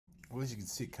Well, as you can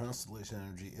see, Constellation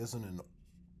Energy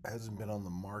hasn't been on the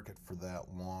market for that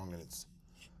long, and it's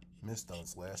missed on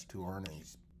its last two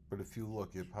earnings. But if you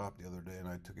look, it popped the other day, and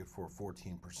I took it for a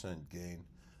 14% gain.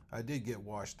 I did get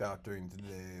washed out during the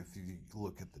day. If you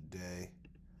look at the day,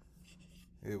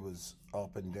 it was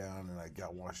up and down, and I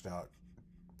got washed out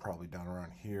probably down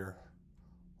around here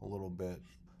a little bit.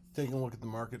 Taking a look at the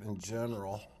market in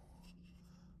general,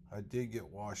 I did get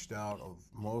washed out of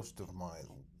most of my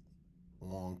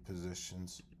long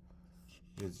positions,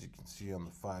 as you can see on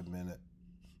the 5-minute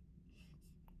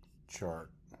chart.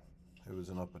 It was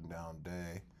an up and down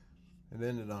day. It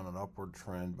ended on an upward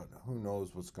trend, but who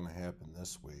knows what's going to happen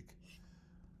this week.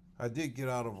 I did get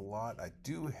out of a lot. I'm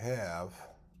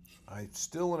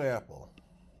still in Apple.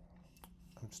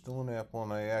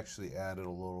 And I actually added a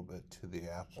little bit to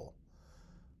the Apple.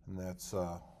 And that's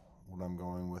what I'm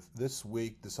going with. This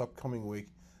upcoming week,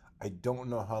 I don't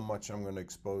know how much I'm going to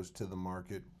expose to the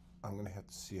market. I'm going to have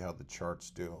to see how the charts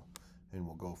do, and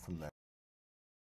we'll go from there.